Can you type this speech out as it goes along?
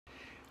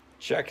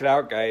Check it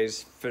out,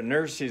 guys.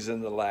 Fnirsi's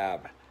in the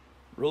lab.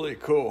 Really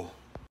cool.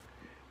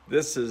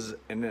 This is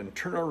an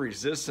internal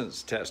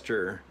resistance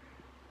tester.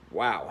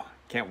 Wow,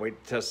 can't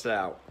wait to test it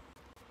out.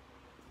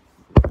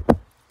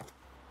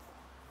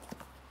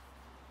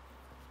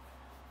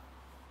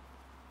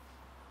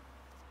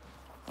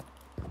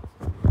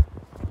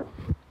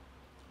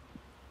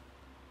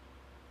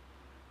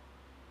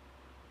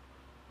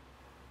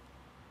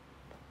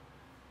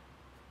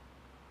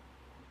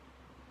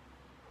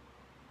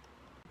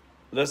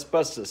 Let's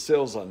bust the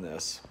seals on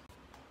this.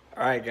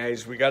 All right,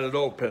 guys, we got it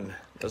open.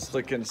 Let's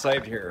look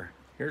inside here.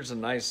 Here's a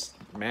nice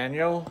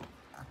manual,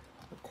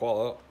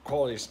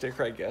 quality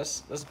sticker, I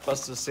guess. Let's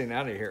bust this thing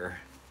out of here.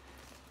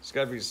 There's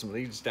gotta be some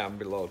leads down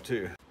below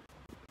too.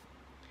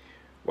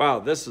 Wow,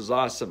 this is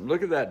awesome.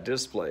 Look at that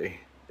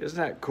display. Isn't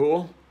that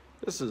cool?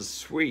 This is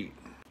sweet.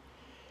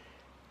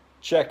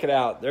 Check it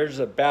out. There's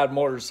a bad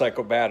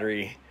motorcycle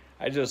battery.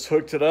 I just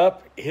hooked it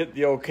up, hit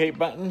the OK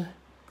button,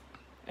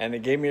 and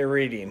it gave me a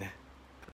reading.